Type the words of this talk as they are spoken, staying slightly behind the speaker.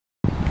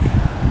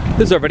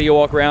This is our video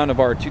walk around of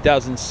our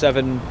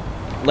 2007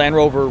 Land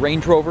Rover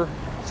Range Rover.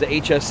 It's the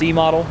HSE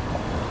model.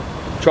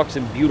 The truck's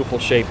in beautiful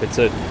shape. It's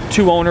a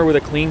 2-owner with a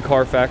clean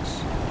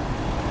Carfax.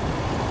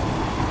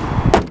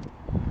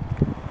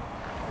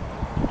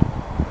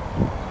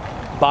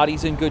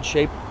 Body's in good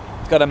shape.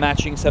 It's got a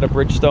matching set of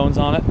Bridgestones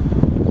on it.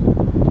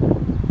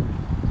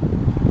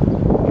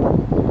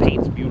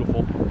 Paint's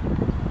beautiful.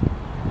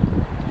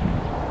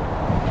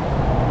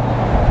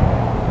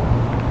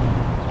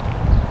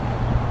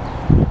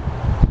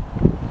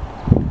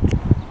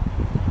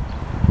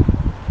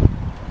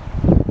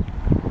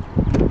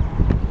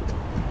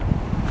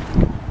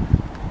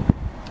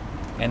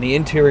 And the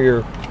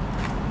interior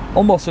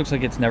almost looks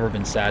like it's never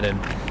been sat in.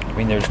 I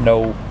mean, there's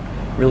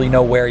really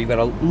no wear. You've got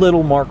a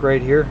little mark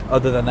right here.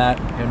 Other than that,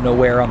 no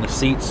wear on the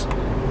seats.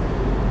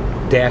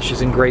 Dash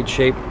is in great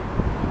shape.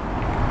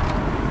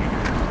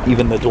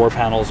 Even the door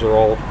panels are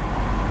all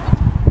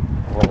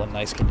in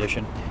nice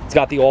condition. It's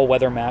got the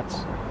all-weather mats.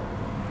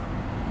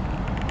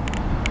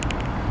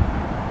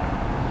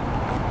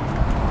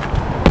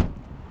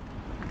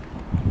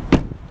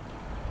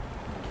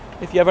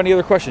 If you have any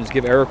other questions,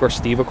 give Eric or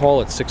Steve a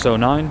call at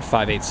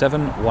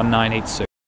 609-587-1986.